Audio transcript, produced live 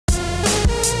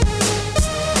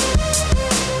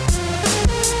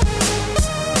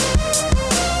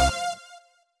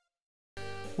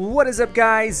What is up,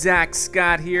 guys?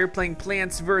 ZackScott here, playing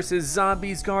Plants vs.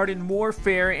 Zombies Garden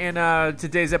Warfare, and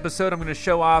today's episode I'm going to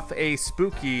show off a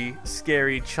spooky,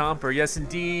 scary Chomper. Yes,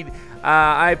 indeed.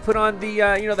 I put on the,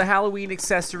 the Halloween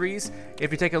accessories.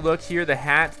 If you take a look here, the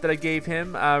hat that I gave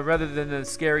him, rather than the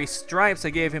scary stripes, I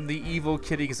gave him the evil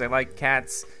kitty because I like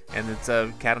cats, and it's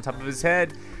a cat on top of his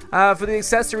head. For the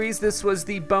accessories, this was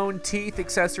the bone teeth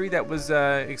accessory that was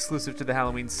exclusive to the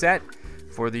Halloween set.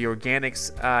 For the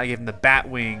organics, I gave him the bat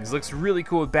wings. Looks really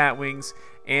cool with bat wings.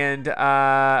 And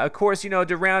of course,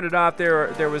 to round it off,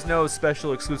 there was no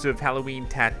special exclusive Halloween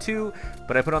tattoo,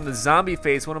 but I put on the zombie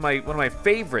face, one of my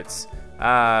favorites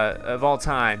of all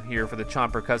time here for the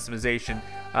Chomper customization.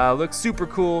 Looks super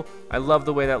cool. I love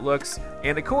the way that looks.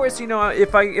 And of course,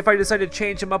 if I decide to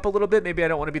change him up a little bit, maybe I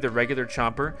don't want to be the regular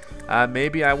Chomper.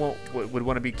 Maybe I would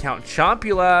want to be Count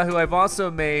Chompula, who I've also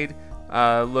made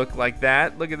look like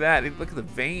that. Look at that. Look at the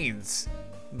veins,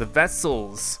 the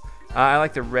vessels. I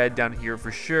like the red down here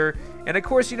for sure. And of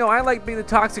course, I like being the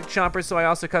toxic Chomper, so I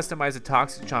also customize a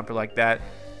toxic Chomper like that.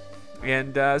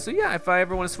 And so yeah, if I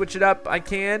ever want to switch it up, I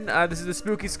can. This is the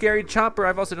spooky, scary Chomper.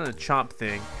 I've also done a chomp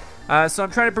thing. So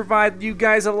I'm trying to provide you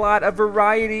guys a lot of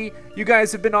variety. You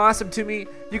guys have been awesome to me.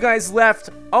 You guys left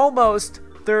almost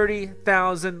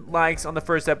 30,000 likes on the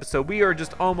first episode. We are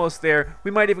just almost there.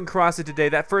 We might even cross it today.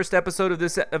 That first episode of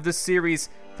this series,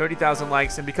 30,000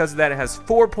 likes, and because of that, it has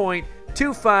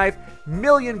 4.25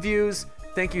 million views.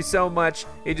 Thank you so much.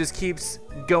 It just keeps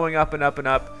going up and up and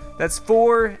up. That's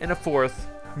 4 1/4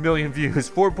 million views.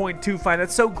 4.25.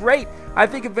 That's so great. I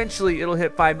think eventually it'll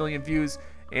hit 5 million views,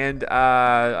 and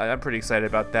I'm pretty excited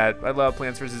about that. I love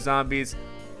Plants vs. Zombies.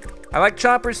 I like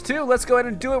Chompers too. Let's go ahead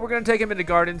and do it. We're going to take him into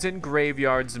gardens in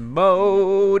graveyards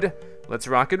mode. Let's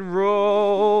rock and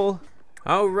roll.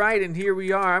 All right, and here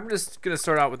we are. I'm just going to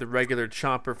start out with the regular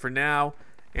Chomper for now,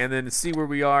 and then see where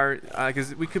we are,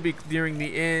 because we could be nearing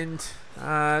the end.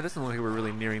 It doesn't look like we're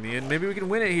really nearing the end. Maybe we can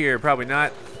win it here. Probably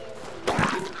not.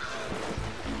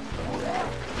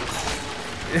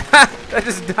 That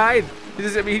just died. He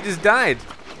just died.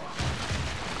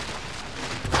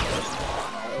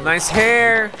 Nice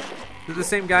hair. Is it the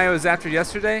same guy I was after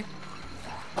yesterday?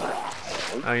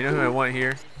 Oh, you know who I want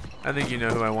here? I think you know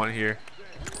who I want here.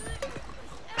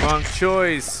 Bonk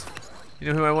Choy. You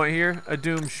know who I want here? A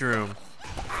Doom Shroom.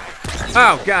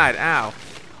 Oh, God. Ow.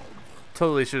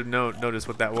 Totally should have noticed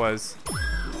what that was.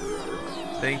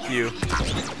 Thank you.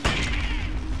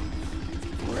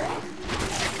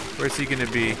 Where's he going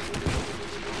to be?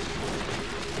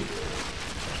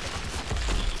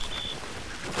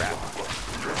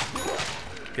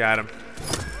 Got him.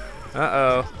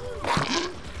 Uh-oh.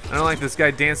 I don't like this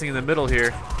guy dancing in the middle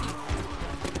here.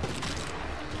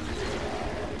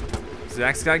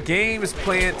 ZackScottGames,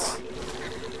 Plant.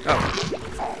 Oh.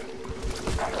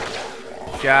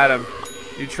 Got him.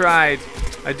 You tried.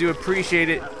 I do appreciate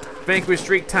it. Vanquish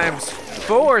streak times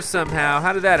 4 somehow.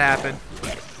 How did that happen?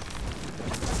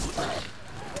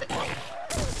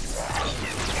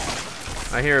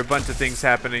 I hear a bunch of things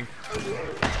happening.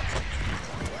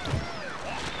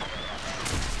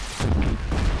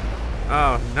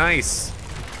 Oh, nice.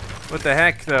 What the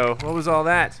heck, though? What was all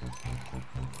that?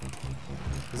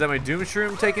 Is that my Doom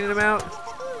Shroom taking him out?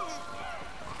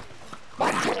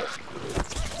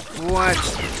 What?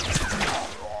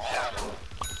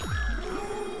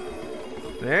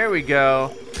 There we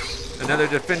go. Another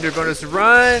defender bonus.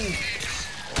 Run!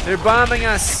 They're bombing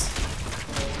us.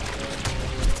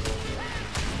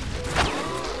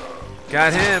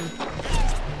 Got him.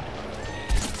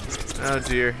 Oh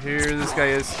dear, here this guy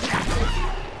is.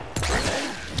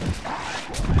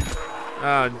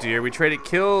 Oh dear, we traded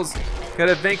kills. Got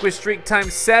a vanquish streak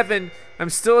times 7. I'm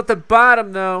still at the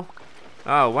bottom though.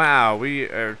 Oh wow, we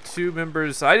are 2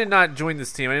 members. I did not join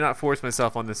this team. I did not force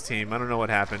myself on this team. I don't know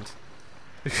what happened.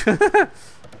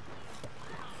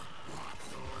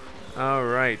 All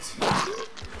right.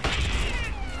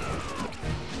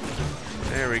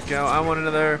 There we go. I want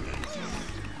another.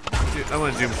 I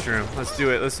want a Doom Shroom. Let's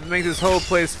do it. Let's make this whole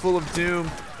place full of doom.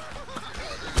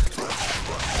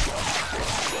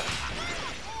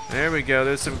 There we go.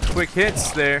 There's some quick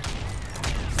hits there.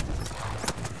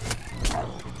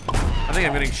 I think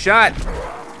I'm getting shot.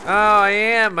 Oh, I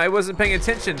am. I wasn't paying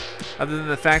attention. Other than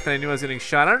the fact that I knew I was getting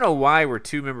shot. I don't know why we're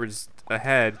 2 members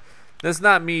ahead. That's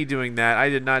not me doing that. I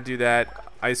did not do that.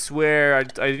 I swear. I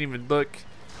didn't even look.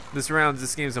 This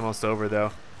game's almost over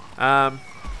though.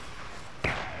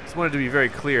 Just wanted to be very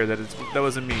clear that that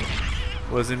wasn't me. It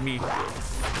wasn't me.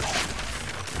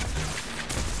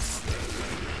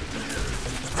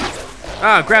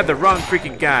 Ah, grabbed the wrong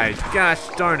freaking guy. Gosh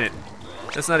darn it.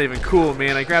 That's not even cool,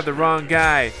 man. I grabbed the wrong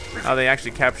guy. Oh, they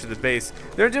actually captured the base.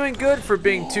 They're doing good for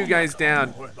being 2 guys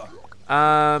down.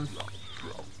 I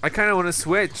kind of want to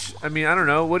switch. I mean, I don't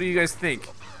know. What do you guys think?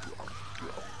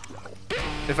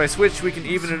 If I switch, we can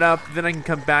even it up. Then I can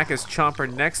come back as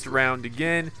Chomper next round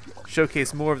again.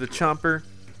 Showcase more of the Chomper.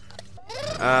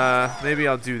 Maybe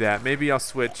I'll do that. Maybe I'll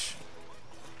switch.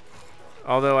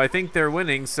 Although I think they're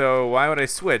winning, so why would I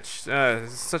switch?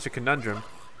 It's such a conundrum.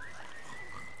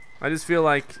 I just feel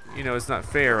like, you know, it's not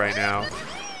fair right now.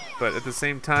 But at the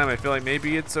same time, I feel like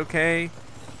maybe it's okay.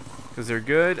 Because they're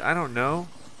good. I don't know.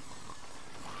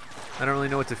 I don't really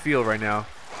know what to feel right now.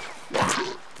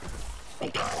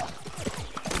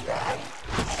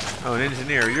 Oh, an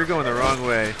engineer. You're going the wrong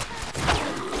way.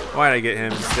 Why'd I get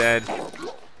him instead?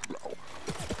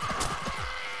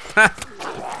 Ha!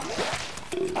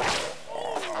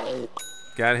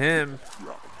 Got him.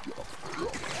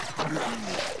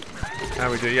 How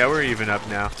we doing? Yeah, we're even up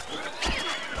now.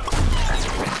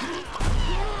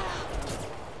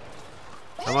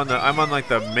 I'm on like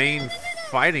the main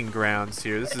fighting grounds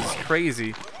here. This is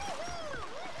crazy.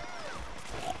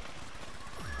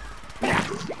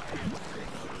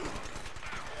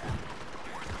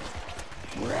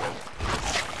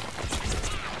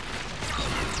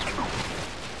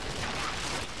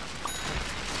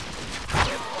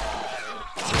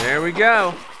 There we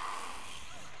go.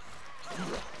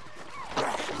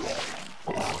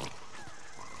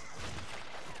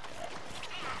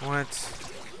 What?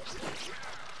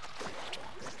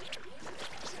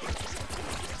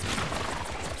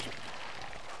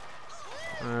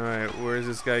 Alright, where's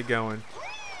this guy going?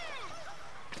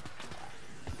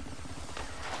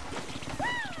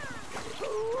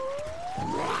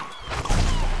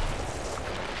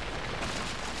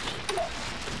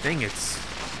 Dang it.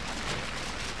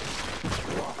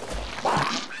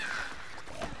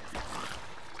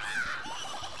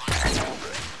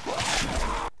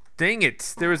 Dang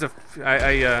it! There was a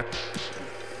I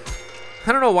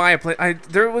don't know why I play.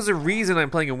 There was a reason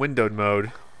I'm playing in windowed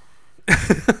mode.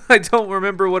 I don't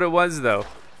remember what it was though.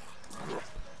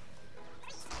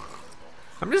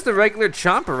 I'm just a regular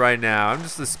Chomper right now. I'm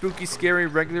just a spooky, scary,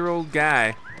 regular old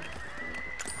guy.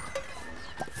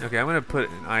 Okay, I'm gonna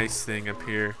put an ice thing up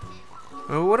here.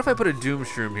 Well, what if I put a doom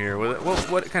shroom here?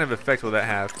 What kind of effect will that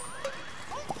have?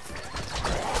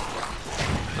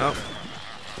 Oh.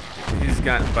 He's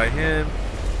gotten by him.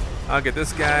 I'll get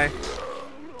this guy.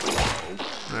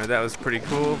 Alright, that was pretty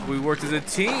cool. We worked as a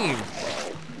team.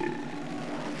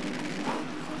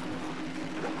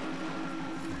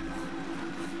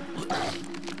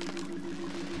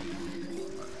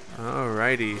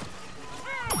 Alrighty.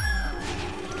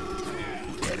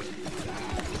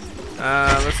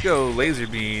 Let's go laser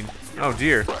beam. Oh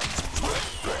dear.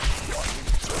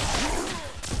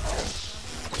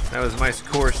 That was my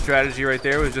core strategy right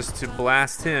there, was just to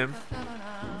blast him.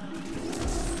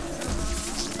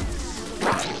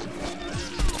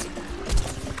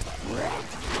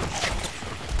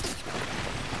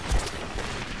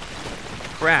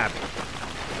 Crap.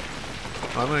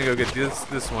 Oh, I'm gonna go get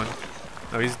this one.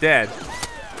 Oh, he's dead.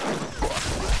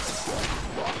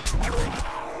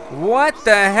 What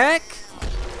the heck?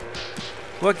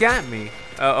 What got me?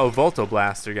 Oh, Volto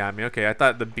Blaster got me. Okay, I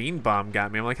thought the Bean Bomb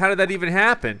got me. I'm like, how did that even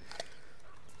happen?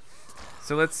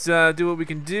 So let's do what we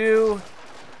can do.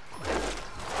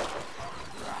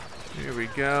 Here we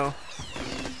go.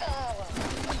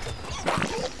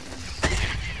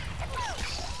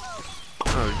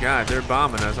 Oh god, they're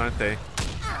bombing us, aren't they?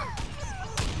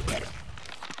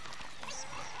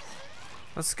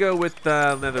 Let's go with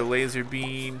another laser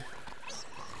beam.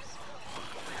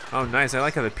 Oh nice, I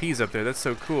like how the P's up there. That's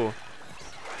so cool.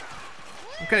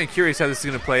 I'm kind of curious how this is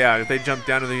going to play out. If they jump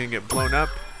down, are they going to get blown up?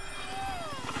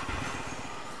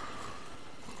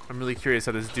 I'm really curious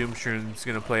how this Doom Shroom is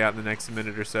going to play out in the next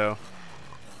minute or so.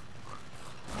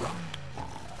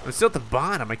 I'm still at the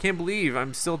bottom. I can't believe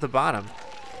I'm still at the bottom.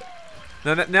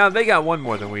 Now they got one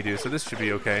more than we do, so this should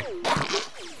be okay.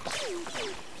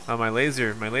 Oh, my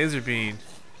laser beam.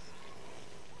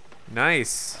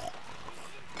 Nice.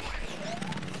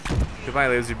 Goodbye,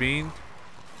 laser beam.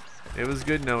 It was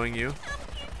good knowing you.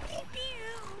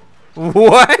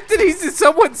 What? Did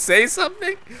someone say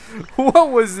something? What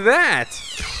was that?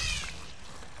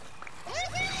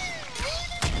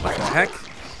 What the heck?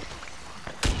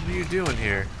 What are you doing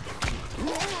here?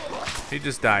 He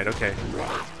just died, okay.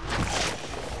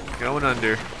 Going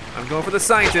under. I'm going for the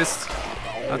scientist.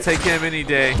 I'll take him any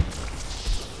day.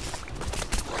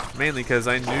 Mainly because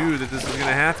I knew that this was going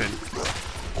to happen.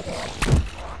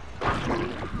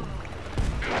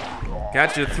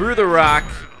 Got you through the rock.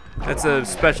 That's a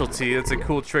specialty. That's a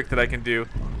cool trick that I can do.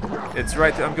 It's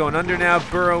right there. I'm going under now,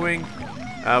 burrowing.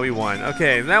 We won.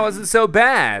 Okay, that wasn't so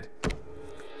bad.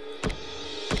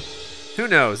 Who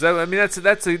knows? I mean,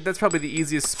 that's probably the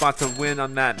easiest spot to win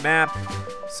on that map.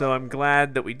 So I'm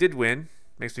glad that we did win.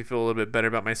 Makes me feel a little bit better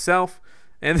about myself.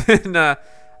 And then I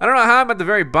don't know how I'm at the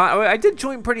very bottom. I did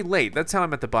join pretty late. That's how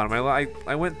I'm at the bottom.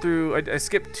 I went through. I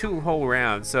skipped 2 whole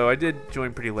rounds, so I did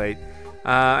join pretty late.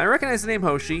 I recognize the name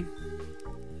Hoshi.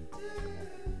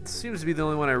 Seems to be the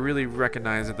only one I really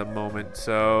recognize at the moment.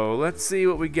 So let's see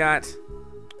what we got.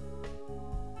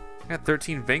 I got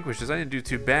 13 vanquishes. I didn't do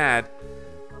too bad.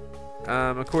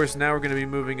 Of course, now we're going to be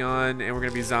moving on, and we're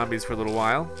going to be zombies for a little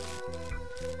while.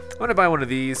 I want to buy one of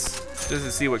these just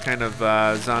to see what kind of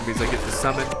zombies I get to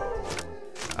summon.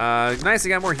 Nice, I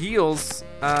got more heals.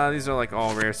 These are like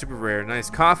all rare, super rare. Nice.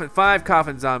 5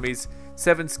 coffin zombies,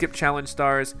 7 skip challenge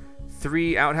stars,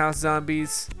 3 outhouse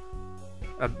zombies,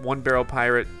 1 barrel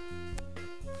pirate.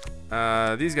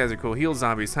 These guys are cool. Heal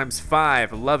zombies times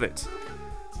 5. Love it.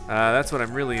 That's what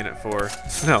I'm really in it for.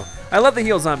 No, I love the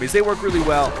heal zombies. They work really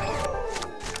well.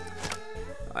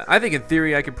 I think in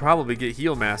theory I could probably get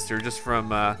heal master just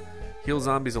from heal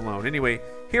zombies alone. Anyway,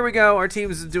 here we go. Our team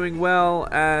is doing well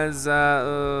as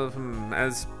we're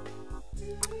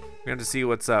going to see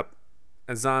what's up.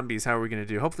 As zombies, how are we going to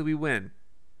do? Hopefully we win.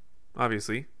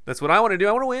 Obviously, that's what I want to do.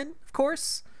 I want to win, of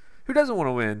course. Who doesn't want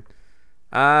to win?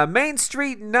 Main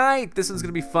Street Night. This one's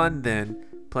going to be fun then.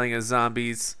 Playing as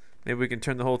zombies. Maybe we can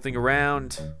turn the whole thing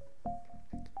around.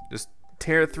 Just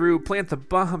tear through, plant the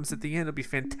bombs at the end. It'll be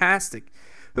fantastic.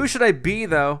 Who should I be,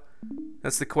 though?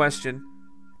 That's the question.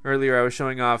 Earlier I was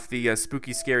showing off the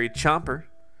spooky, scary Chomper.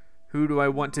 Who do I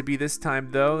want to be this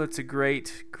time, though? That's a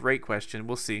great, great question.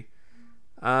 We'll see.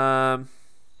 Let's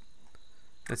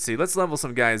see. Let's level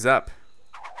some guys up.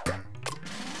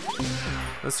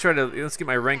 Let's get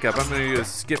my rank up. I'm going to do a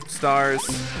skip stars.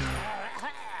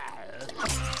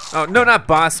 Oh, no, not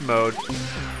boss mode.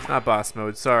 Not boss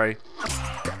mode, sorry.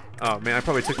 Oh, man, I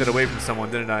probably took that away from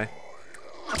someone, didn't I?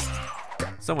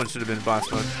 Someone should have been boss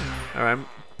mode. Alright, I'm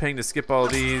paying to skip all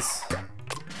these.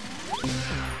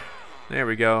 There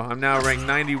we go. I'm now ranked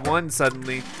 91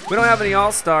 suddenly. We don't have any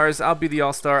all-stars. I'll be the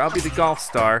all-star. I'll be the golf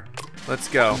star. Let's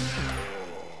go.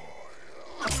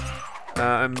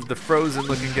 I'm the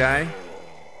frozen-looking guy.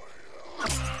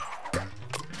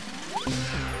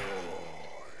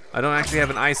 I don't actually have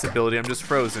an ice ability, I'm just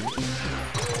frozen.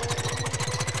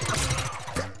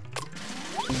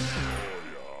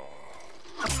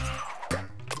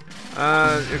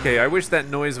 Okay, I wish that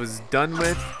noise was done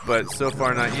with, but so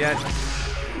far not yet.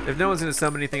 If no one's gonna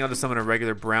summon anything, I'll just summon a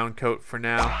regular brown coat for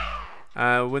now.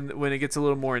 When it gets a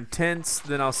little more intense,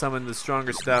 then I'll summon the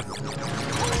stronger stuff.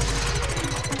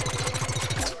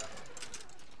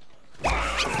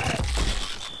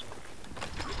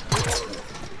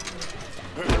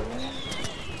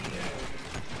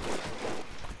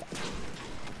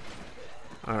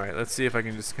 Alright, let's see if I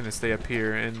can just kind of stay up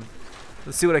here and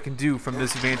let's see what I can do from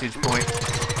this vantage point.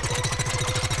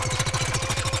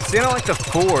 See, I don't like the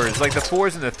 4s. Like the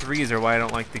 4s and the 3s are why I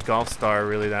don't like the golf star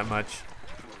really that much.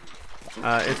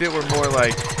 If it were more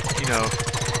like, you know,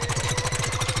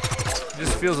 it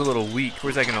just feels a little weak.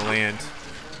 Where's that gonna land?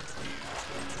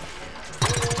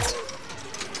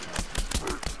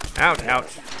 Ouch,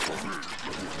 ouch.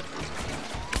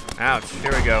 Ouch,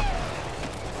 here we go.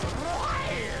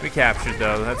 We captured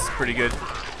though, that's pretty good.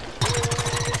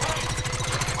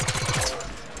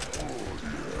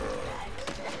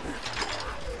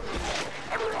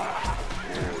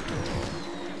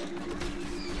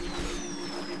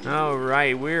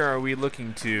 Alright, where are we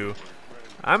looking to?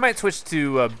 I might switch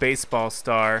to baseball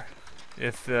star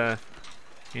if,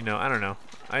 you know, I don't know.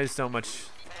 I just don't much.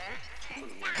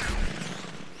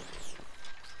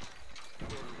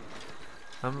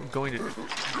 I'm going to.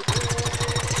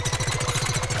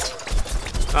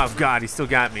 Oh god, he still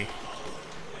got me.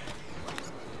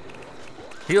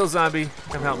 Heal zombie,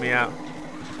 come help me out.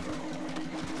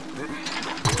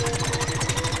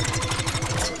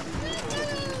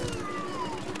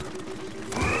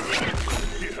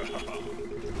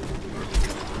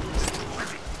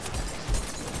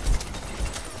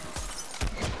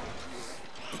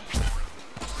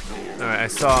 Alright, I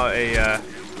saw a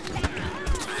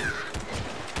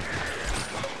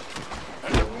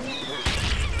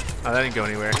oh, that didn't go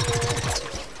anywhere.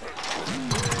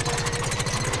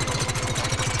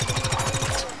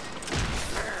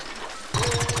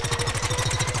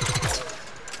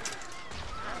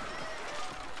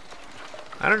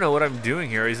 I don't know what I'm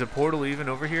doing here. Is the portal even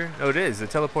over here? Oh, it is. The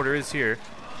teleporter is here.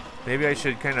 Maybe I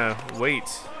should kind of wait.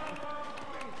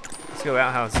 Let's go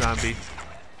outhouse zombie.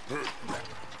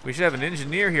 We should have an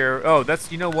engineer here. Oh,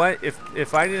 that's, you know what? If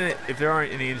there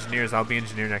aren't any engineers, I'll be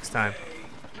engineer next time.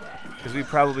 Because we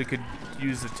probably could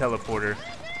use the teleporter.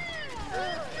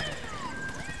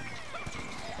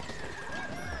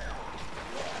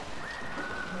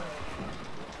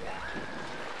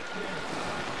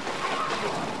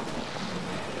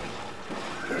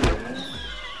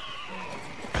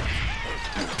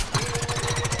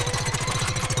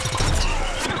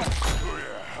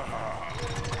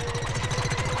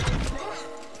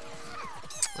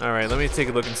 Alright, let me take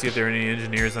a look and see if there are any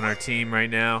engineers on our team right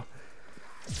now.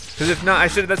 Because if not,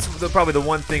 that's probably the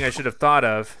one thing I should have thought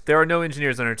of. There are no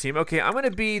engineers on our team. Okay, I'm going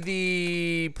to be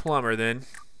the plumber then.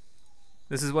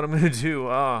 This is what I'm going to do.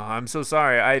 Oh, I'm so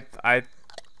sorry.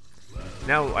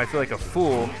 Now I feel like a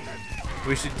fool.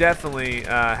 We should definitely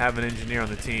have an engineer on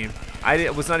the team. I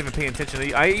was not even paying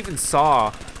attention. I even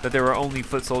saw that there were only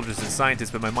foot soldiers and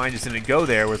scientists, but my mind just didn't go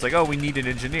there where it's like, oh, we need an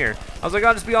engineer. I was like,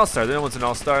 I'll just be all-star. No one's an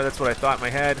all-star. That's what I thought in my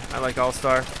head. I like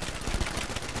all-star.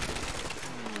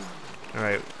 All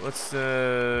right, let's,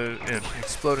 imp,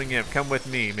 exploding imp, come with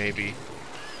me, maybe.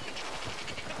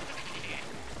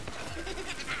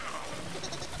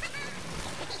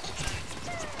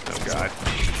 Oh, God.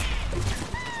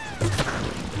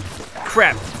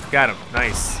 Crap, got him,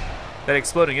 nice. That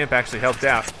exploding imp actually helped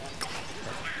out.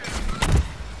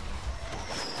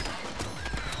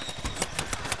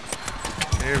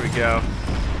 There we go.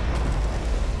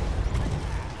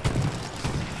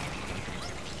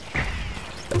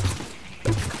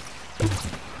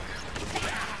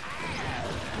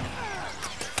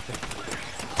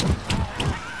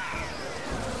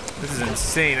 This is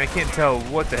insane. I can't tell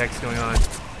what the heck's going on.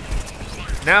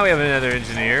 Now we have another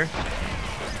engineer.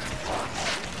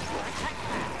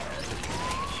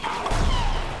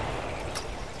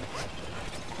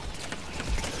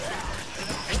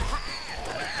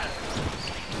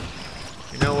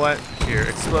 You know what? Here,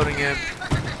 exploding imp.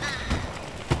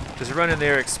 Just run in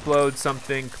there, explode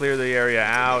something, clear the area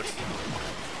out.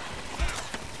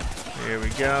 Here we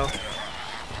go.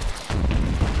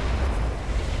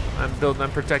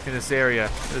 I'm protecting this area.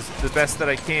 This is the best that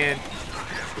I can.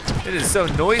 It is so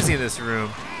noisy in this room.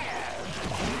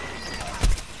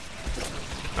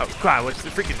 Oh God, what's the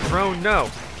freaking drone? No.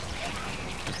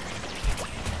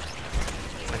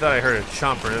 I thought I heard a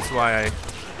chomper, that's why I...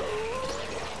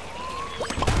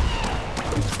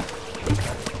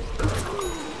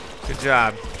 Good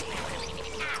job.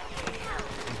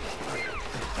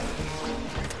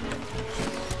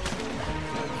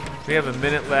 We have a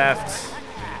minute left.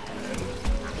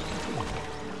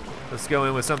 Let's go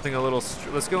in with something a little.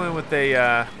 Let's go in with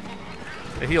a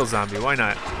heal zombie. Why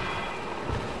not?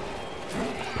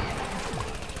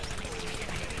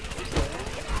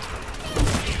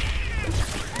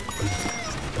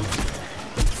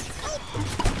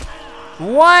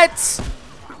 What?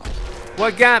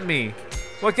 What got me?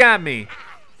 What got me?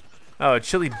 Oh, a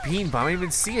chili bean bomb. I didn't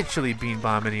even see a chili bean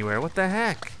bomb anywhere. What the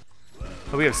heck?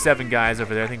 Oh, we have 7 guys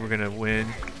over there. I think we're gonna win.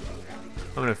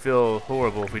 I'm gonna feel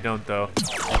horrible if we don't, though.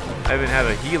 I even have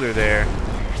a healer there.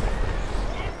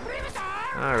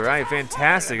 All right,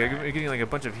 fantastic. I'm getting like a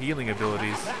bunch of healing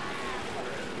abilities.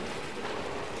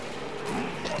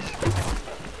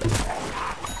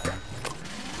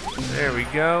 There we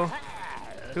go.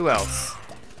 Who else?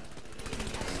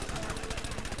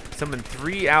 Summon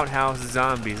 3 outhouse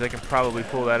zombies. I can probably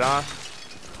pull that off.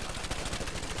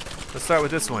 Let's start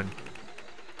with this one.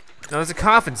 No, there's a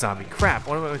coffin zombie. Crap,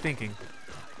 what am I thinking?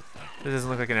 This doesn't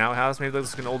look like an outhouse. Maybe it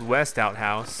looks like an old west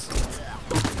outhouse.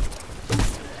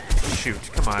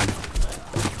 Shoot, come on.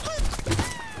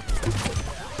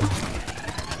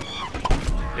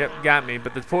 Yep, got me,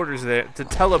 but the porter's there. The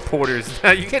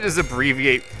teleporters. You can't just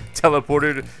abbreviate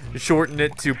teleporter to shorten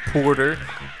it to porter.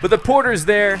 But the porter's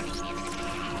there.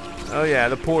 Oh yeah,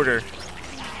 the porter.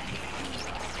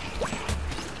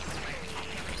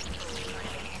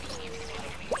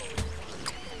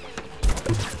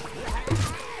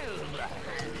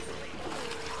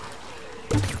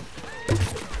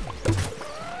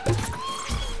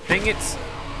 Dang it.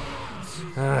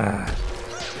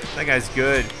 That guy's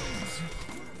good.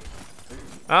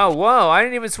 Oh, whoa. I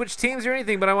didn't even switch teams or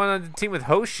anything, but I wanted to team with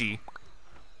Hoshi.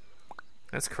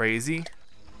 That's crazy.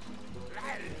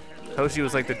 Hoshi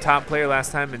was like the top player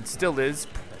last time and still is.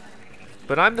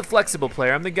 But I'm the flexible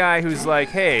player. I'm the guy who's like,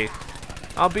 hey,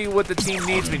 I'll be what the team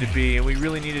needs me to be, and we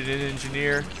really needed an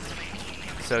engineer.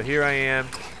 So here I am,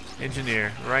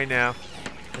 engineer, right now.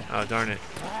 Oh, darn it.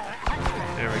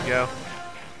 There we go.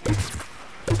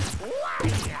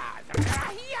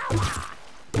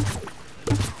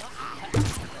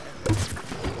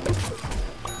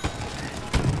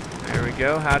 There we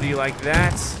go. How do you like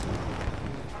that?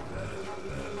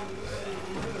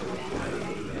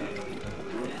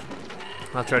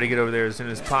 I'll try to get over there as soon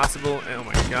as possible. Oh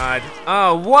my god.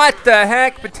 Oh, what the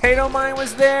heck? Potato Mine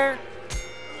was there?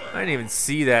 I didn't even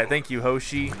see that. Thank you,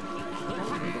 Hoshi.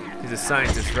 He's a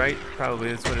scientist, right? Probably,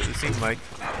 that's what it seemed like.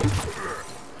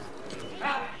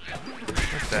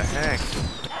 What the heck?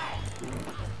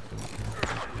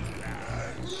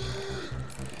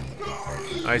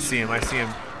 I see him, I see him.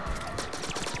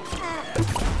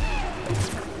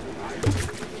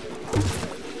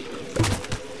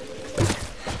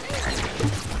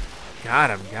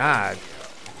 Got him, God.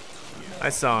 I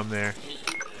saw him there.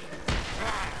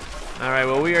 All right,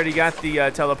 well, we already got the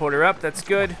teleporter up. That's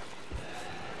good.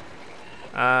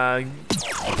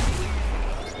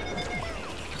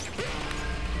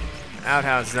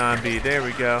 Outhouse zombie, there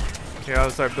we go. Here, I'll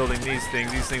start building these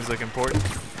things. These things look important.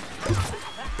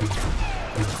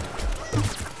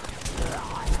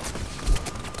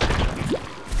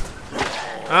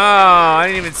 Oh, I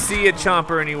didn't even see a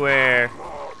Chomper anywhere.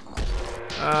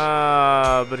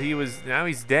 But now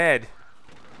he's dead.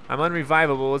 I'm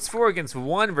unrevivable. It's 4 against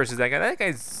 1 versus that guy. That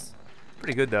guy's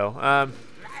pretty good though.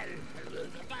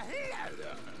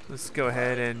 Let's go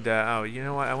ahead and, oh, you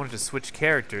know what? I wanted to switch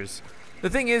characters. The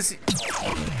thing is,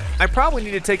 I probably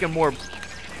need to take a more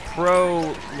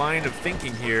pro line of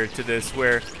thinking here to this,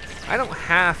 where I don't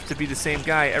have to be the same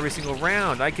guy every single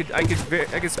round. I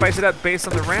could spice it up based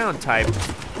on the round type,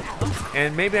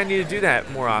 and maybe I need to do that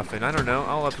more often. I don't know.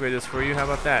 I'll upgrade this for you. How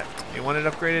about that? You want it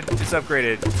upgraded? It's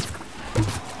upgraded.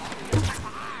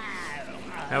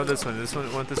 How about this one?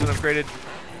 Want this one upgraded?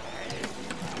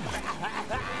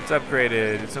 It's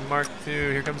upgraded. It's a Mark II.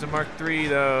 Here comes a Mark III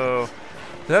though.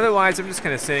 But otherwise, I'm just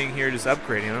kind of sitting here just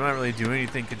upgrading. I'm not really doing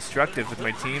anything constructive with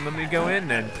my team. Let me go in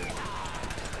then.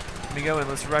 Let me go in.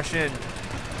 Let's rush in.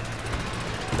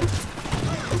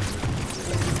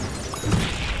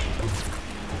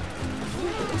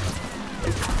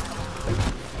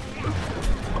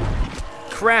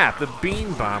 Crap, the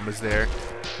bean bomb was there.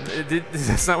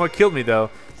 That's not what killed me though.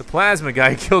 The plasma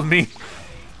guy killed me.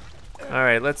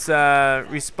 Alright, let's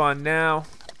respawn now.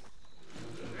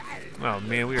 Oh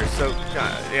man, we are so...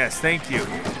 God, yes, thank you.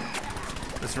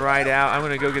 Let's ride out. I'm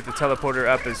gonna go get the teleporter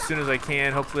up as soon as I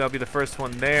can. Hopefully I'll be the first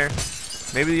one there.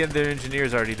 Maybe the other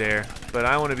engineer's already there, but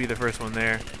I want to be the first one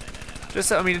there.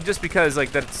 Just, I mean, just because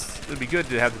like it'd be good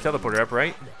to have the teleporter up,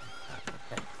 right?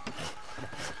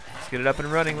 Let's get it up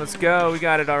and running. Let's go. We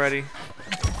got it already.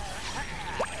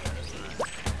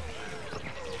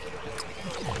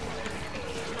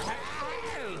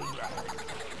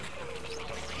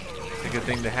 Good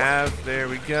thing to have. There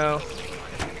we go.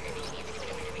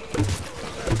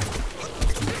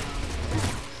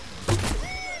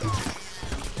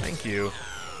 Thank you.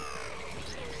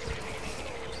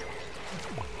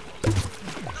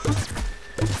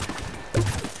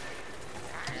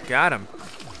 Got him.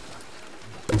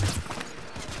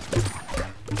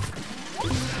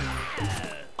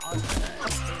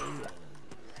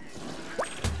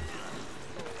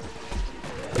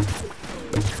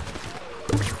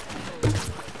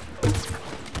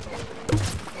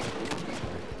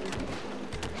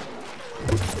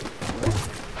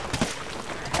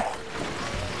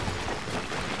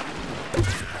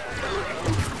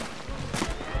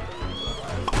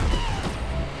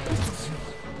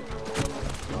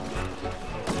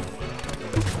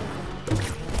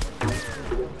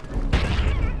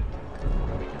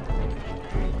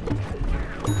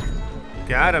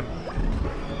 Got him.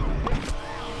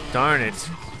 Darn it.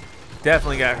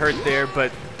 Definitely got hurt there, but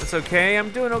it's okay.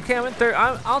 I'm doing okay. I'm in third.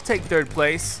 I'll take third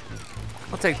place.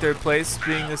 I'll take third place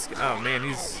being this. Oh man,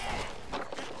 he's.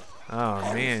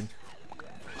 Oh man.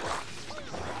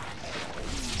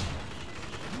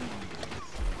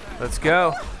 Let's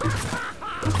go.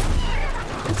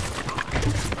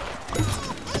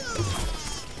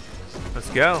 Let's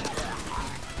go.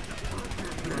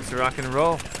 Let's rock and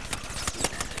roll.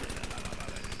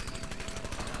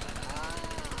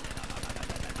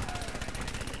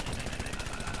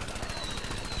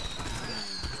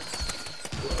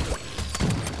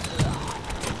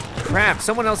 Crap,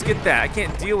 someone else get that. I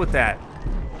can't deal with that.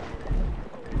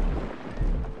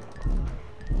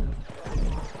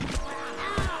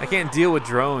 I can't deal with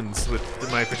drones with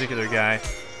my particular guy.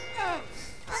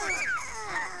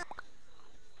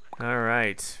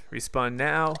 Alright, respawn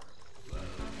now.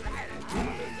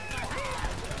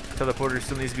 Teleporter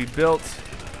still needs to be built.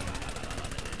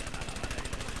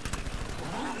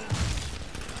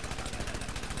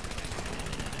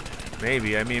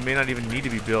 Maybe, I mean, it may not even need to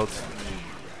be built.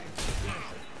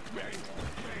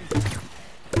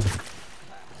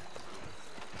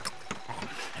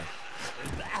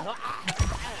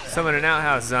 Summon an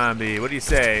outhouse zombie. What do you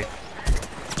say?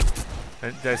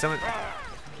 Did I summon?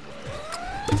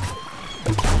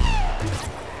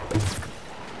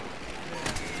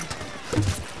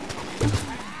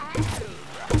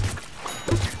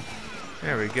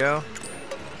 go.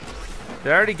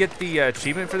 Did I already get the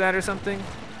achievement for that or something?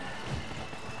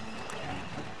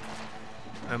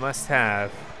 I must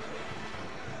have.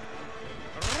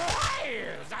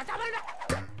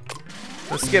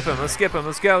 Let's skip him, let's skip him.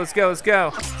 Let's go, let's go, let's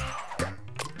go.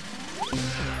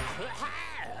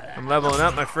 I'm leveling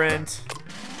up, my friend.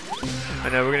 I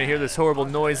know we're gonna hear this horrible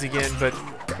noise again, but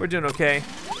we're doing okay.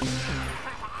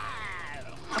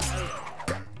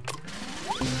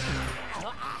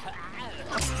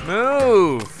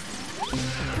 Move!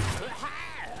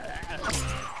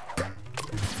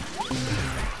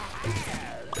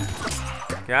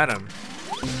 Got him.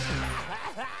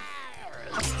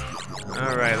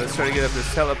 Alright, let's try to get up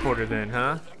this teleporter then,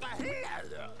 huh?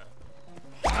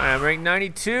 Alright, I'm ranked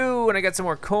 92 and I got some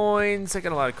more coins. I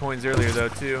got a lot of coins earlier though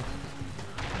too.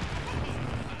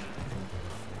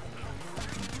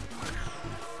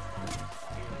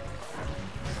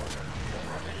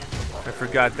 I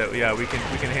forgot that, yeah, we can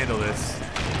handle this.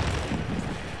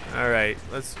 Alright,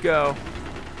 let's go.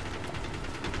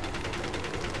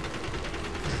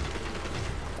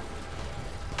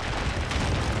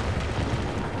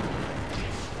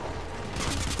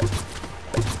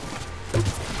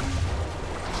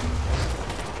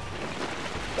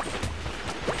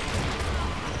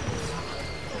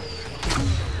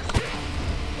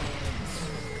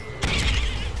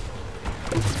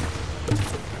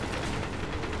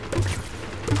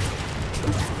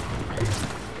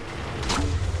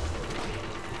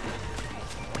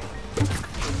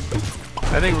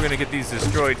 I think we're gonna get these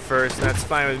destroyed first, and that's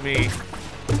fine with me.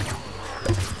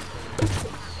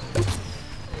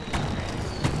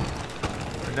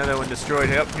 Another one destroyed.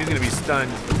 Yep, he's gonna be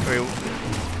stunned.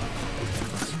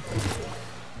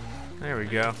 There we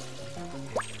go.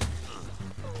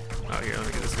 Oh, here, let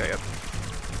me get this guy up.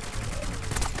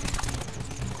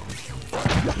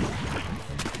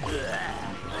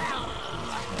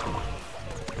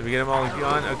 Did we get them all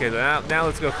gone? Okay, now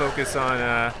let's go focus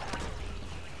on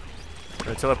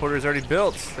the teleporter's already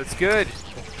built. That's good.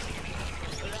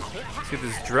 Let's get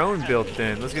this drone built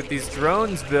then. Let's get these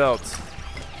drones built.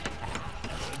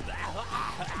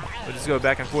 We'll just go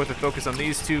back and forth and focus on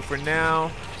these two for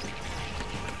now.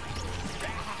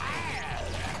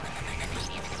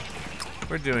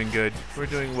 We're doing good. We're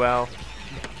doing well.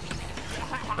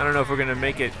 I don't know if we're gonna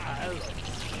make it.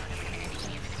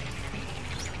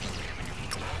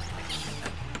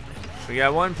 We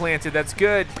got one planted. That's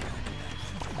good.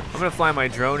 I'm gonna fly my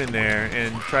drone in there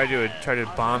and try to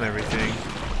bomb everything.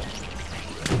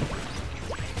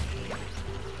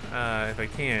 If I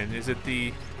can. Is it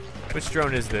the? Which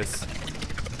drone is this?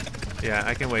 Yeah,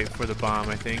 I can wait for the bomb,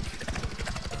 I think.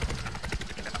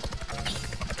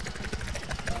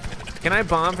 Can I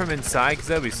bomb from inside? Because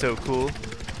that would be so cool.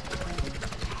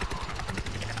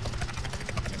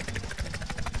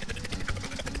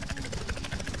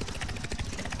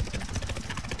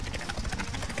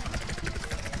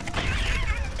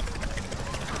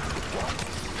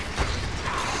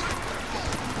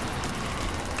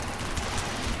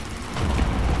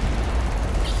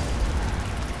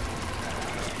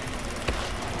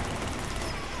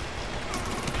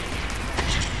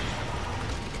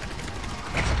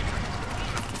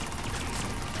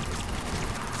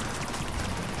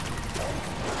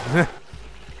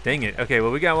 Dang it. Okay,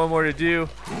 well, we got one more to do.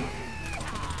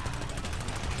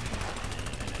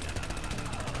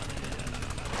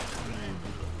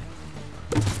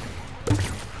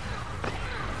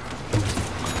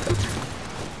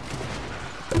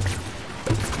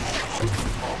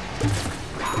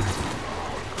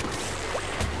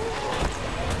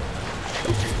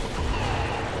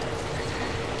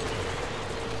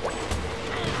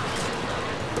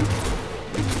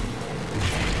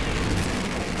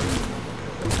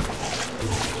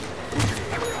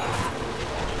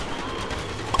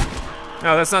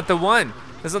 No, that's not the one.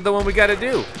 That's not the one we gotta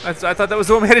do. I thought that was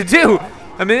the one we had to do.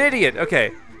 I'm an idiot.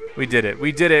 Okay, we did it.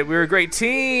 We did it. We're a great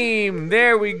team.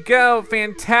 There we go.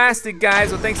 Fantastic,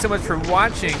 guys. Well, thanks so much for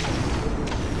watching.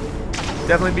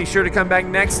 Definitely be sure to come back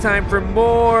next time for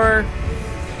more.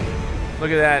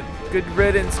 Look at that. Good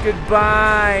riddance.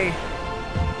 Goodbye.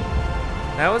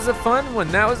 That was a fun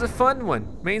one. That was a fun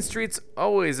one. Main Street's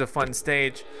always a fun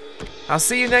stage. I'll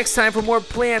see you next time for more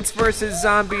Plants vs.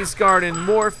 Zombies Garden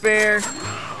Warfare.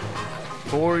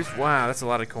 Wow, that's a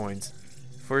lot of coins.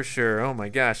 For sure. Oh my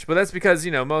gosh. But that's because,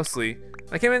 you know, mostly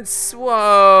I came in.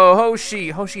 Whoa, Hoshi.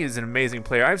 Hoshi is an amazing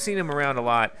player. I've seen him around a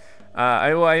lot.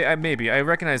 Maybe. I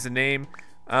recognize the name.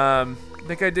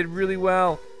 That guy did really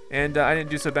well. And I didn't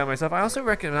do so bad myself. I also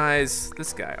recognize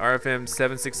this guy, RFM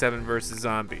 767 vs.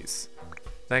 Zombies.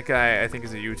 That guy, I think,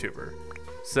 is a YouTuber.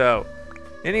 So,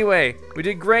 anyway, we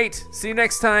did great. See you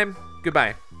next time.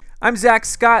 Goodbye. I'm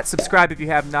ZackScott. Subscribe if you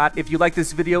have not. If you like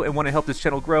this video and want to help this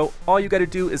channel grow, all you got to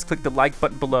do is click the like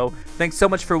button below. Thanks so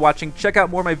much for watching. Check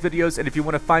out more of my videos, and if you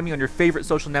want to find me on your favorite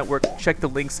social network, check the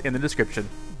links in the description.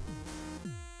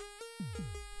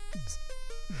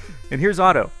 And here's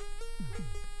Otto.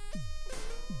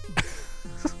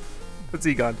 That's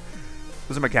Egon.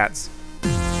 Those are my cats.